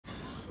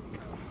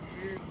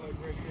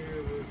right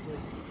there with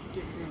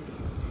different.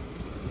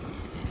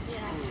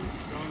 Yeah.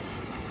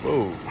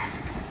 Whoa.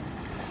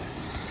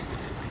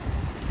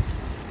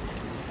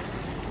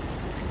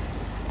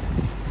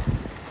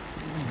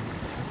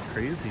 That's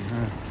crazy,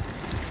 huh?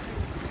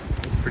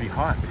 It's pretty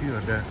hot too, I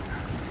bet.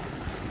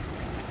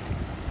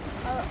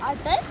 I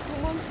bet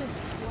someone could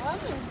swim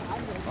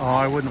inside this. Oh,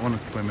 I wouldn't want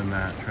to swim in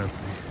that, trust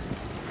me.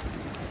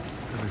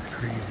 That is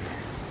crazy.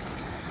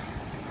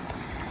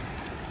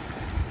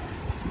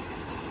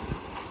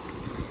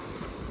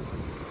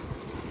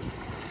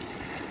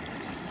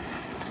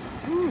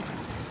 Whew.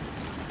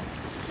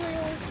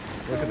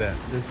 Look at that.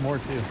 There's more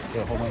too.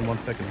 So hold on 1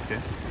 second, okay?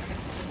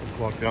 Let's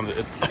walk down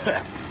the...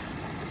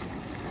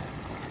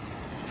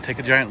 Take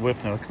a giant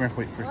whiff now. Come here,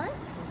 wait first. What?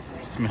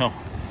 Smell.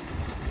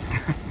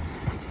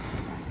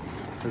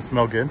 Does it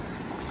smell good?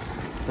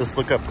 Let's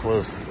look up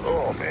close.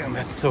 Oh man,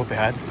 that's so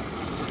bad.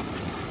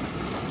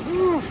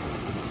 Whew.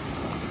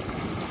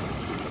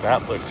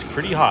 That looks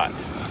pretty hot.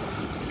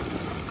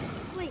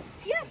 Wait,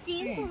 see that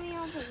steam coming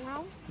out of the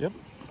ground? Yep.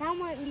 That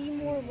might be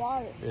more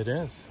water. It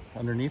is.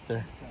 Underneath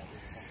there.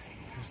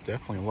 There's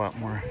definitely a lot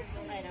more.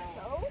 I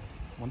know.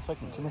 1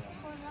 second, come here.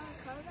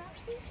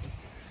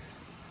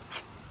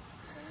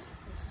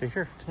 Stay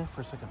here. Come here for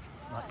a second.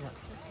 Not yet.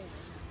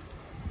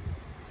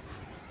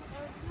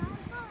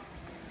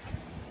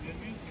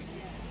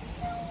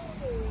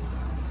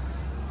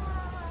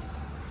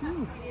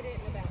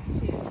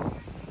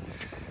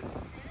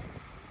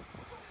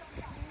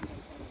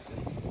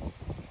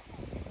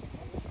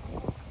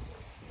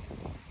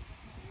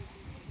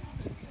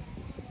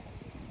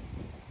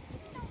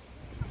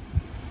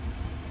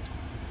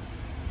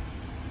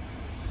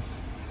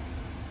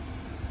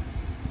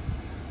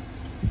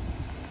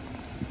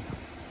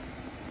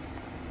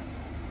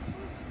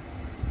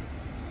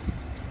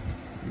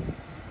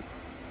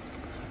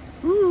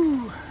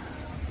 Woo!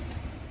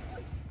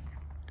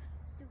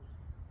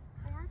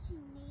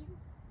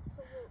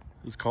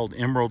 It's called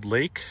Emerald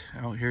Lake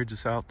out here,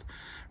 just out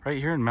right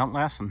here in Mount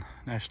Lassen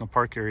National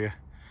Park area.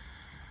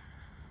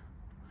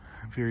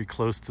 Very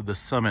close to the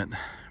summit.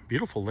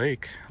 Beautiful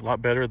lake, a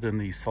lot better than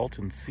the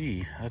Salton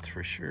Sea, that's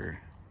for sure.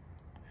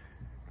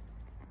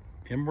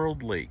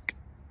 Emerald Lake.